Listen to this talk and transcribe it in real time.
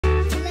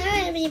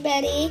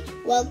everybody,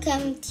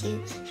 welcome to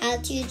How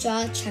to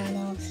Draw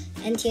channel,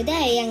 and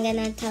today I'm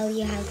gonna tell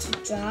you how to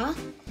draw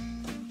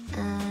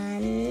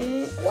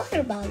a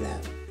water balloon.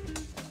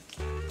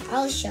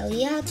 I'll show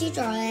you how to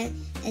draw it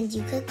and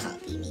you could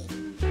copy me.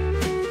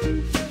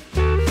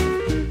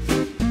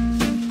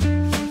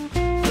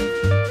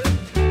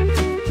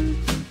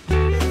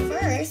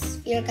 First,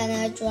 you're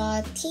gonna draw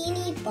a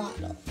teeny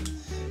bottle.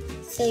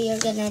 So you're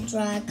gonna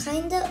draw a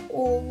kind of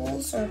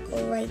oval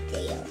circle right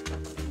there.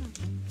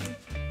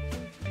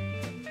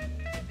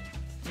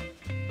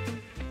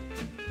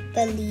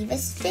 But leave a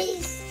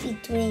space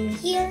between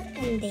here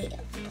and there.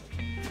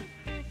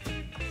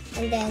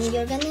 And then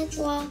you're gonna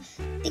draw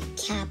the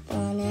cap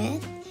on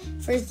it.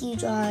 First you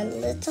draw a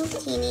little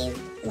teeny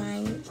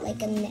line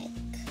like a neck.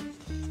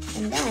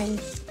 And then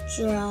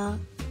draw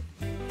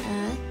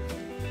a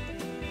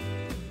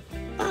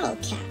bottle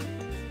cap.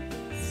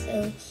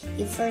 So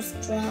you first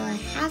draw a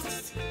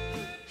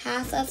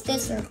half of the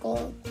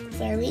circle,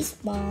 very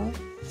small,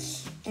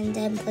 and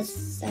then put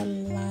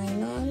some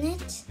line on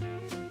it.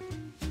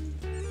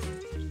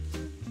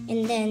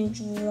 And then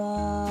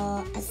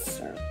draw a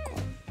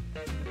circle.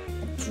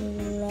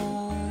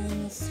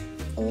 Drawing a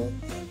circle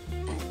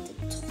at the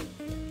top.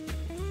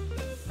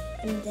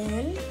 And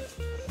then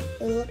it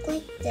will look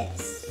like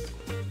this.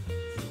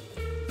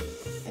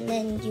 And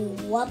then you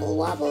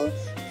wobble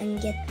and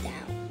get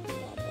down.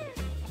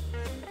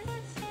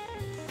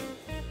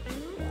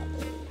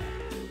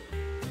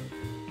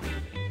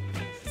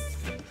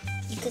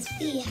 You can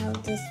see how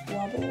this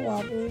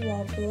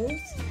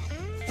wobbles.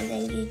 And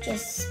then you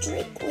just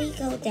strictly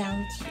go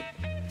down to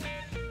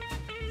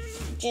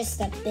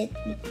just a bit.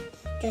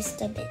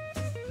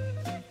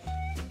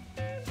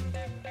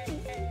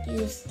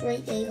 You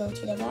straightly go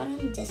to the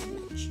bottom this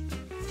much.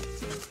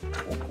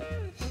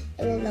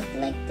 It will look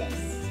like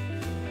this.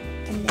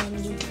 And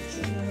then you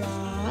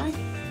draw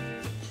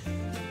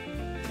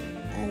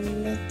a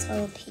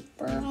little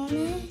paper on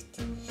it.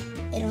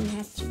 It don't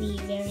have to be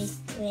very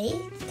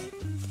straight.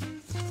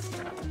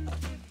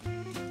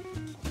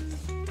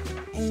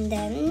 And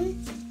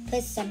then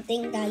put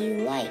something that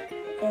you like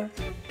or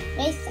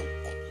write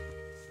something.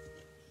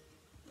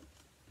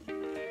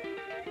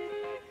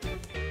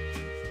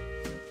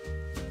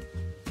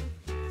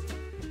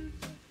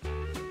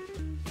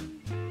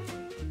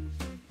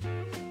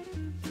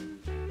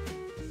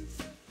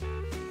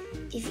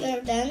 If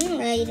you're done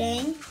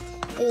writing,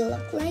 it will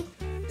look like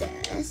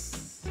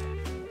this.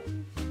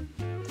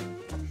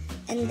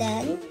 And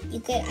then you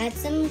could add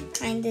some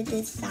kind of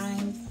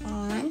designs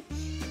on.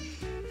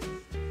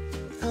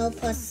 I'll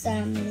put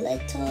some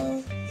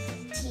little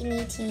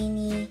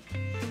teeny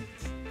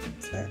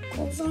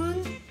circles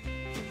on.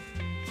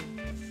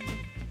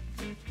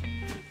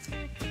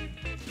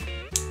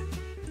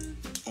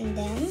 And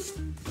then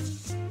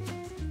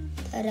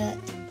put a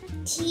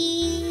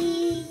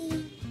teeny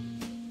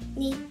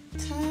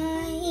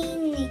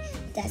tiny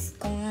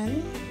desk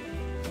on.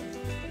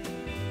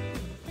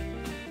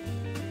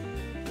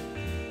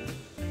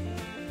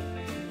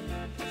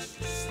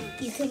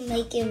 You can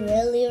make it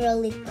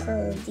really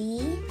curvy.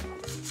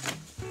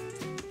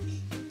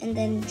 And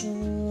then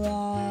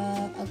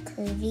draw a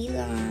curvy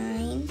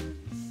line.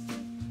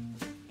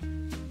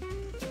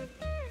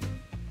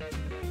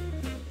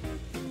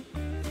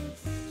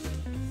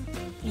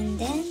 And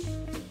then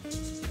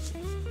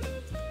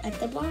at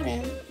the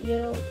bottom, we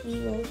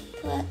will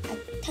put a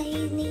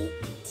tiny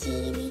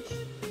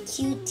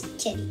cute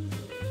kitty.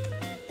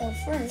 So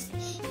first,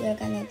 we're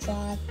gonna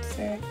draw a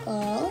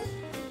circle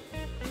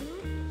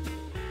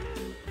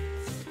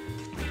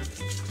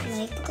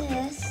like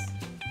this.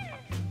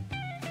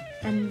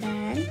 And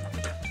then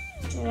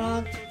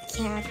draw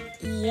cat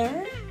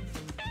ear.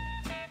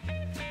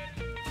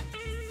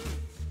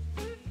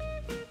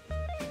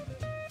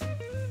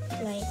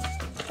 Like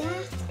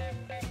that.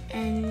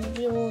 And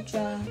we will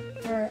draw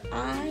her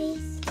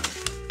eyes.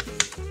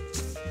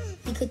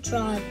 You could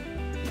draw a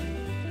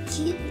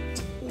cute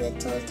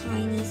little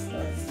tiny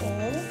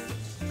circle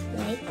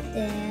like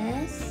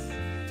this.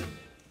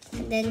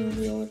 And then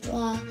we will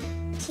draw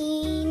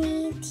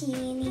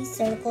teeny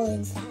circle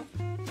inside.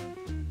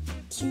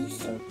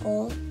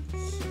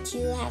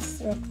 Two half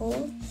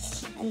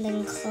circles, and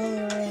then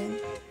color in.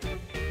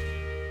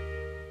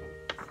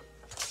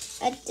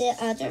 At the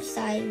other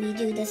side, we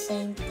do the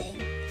same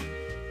thing.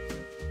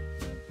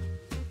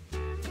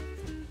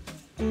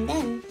 And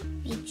then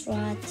we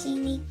draw a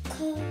teeny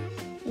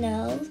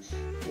nose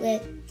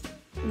with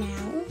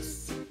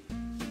mouth.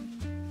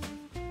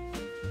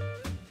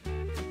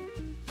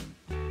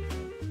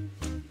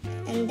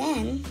 And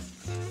then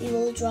we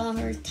will draw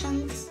her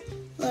tongues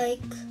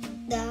like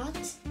that.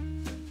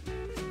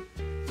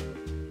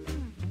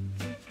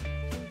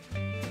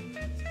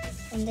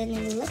 And then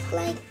it will look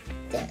like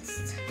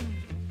this.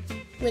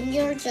 When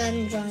you're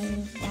done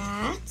drawing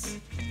that,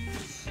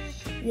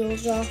 you'll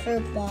draw her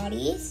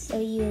body. So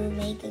you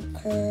make a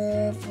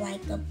curve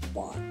like a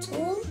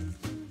bottle.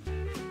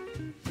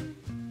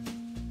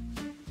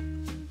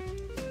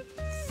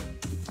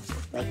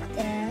 Like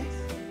this.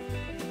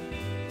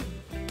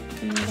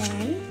 And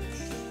then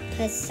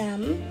put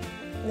some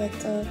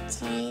little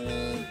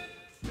teeny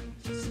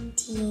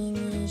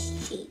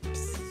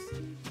shapes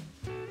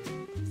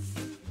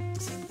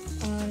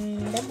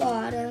on the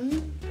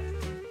bottom.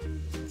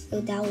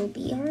 So that will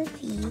be our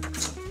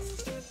feet.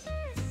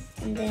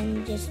 And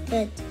then just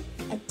put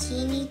a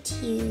teeny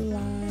 2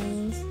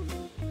 lines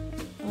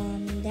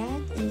on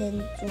that, and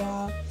then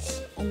draw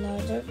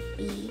another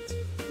feet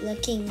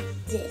looking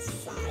this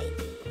side.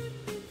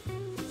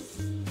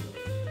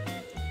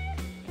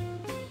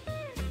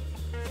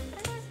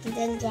 And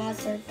then draw a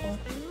circle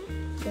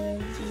where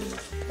you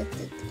put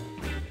it.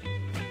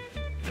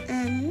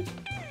 And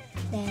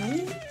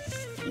then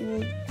you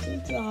will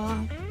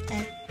draw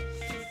a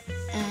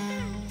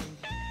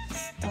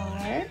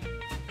star.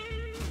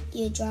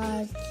 You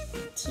draw a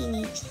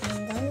teeny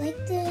triangle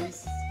like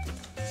this.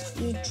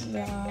 You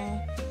draw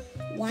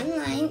 1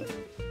 line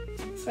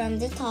from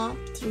the top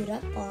to the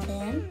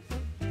bottom,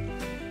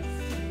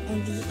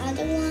 and the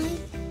other line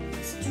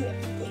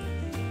straight,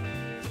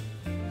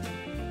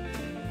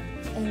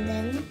 and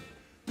then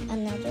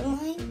another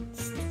line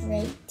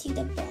straight to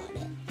the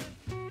bottom.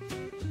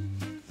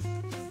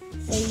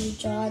 So you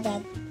draw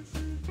that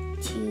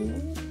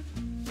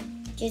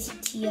just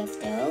 2 of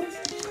those,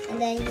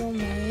 and then you'll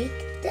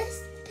make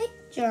this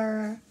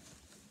picture.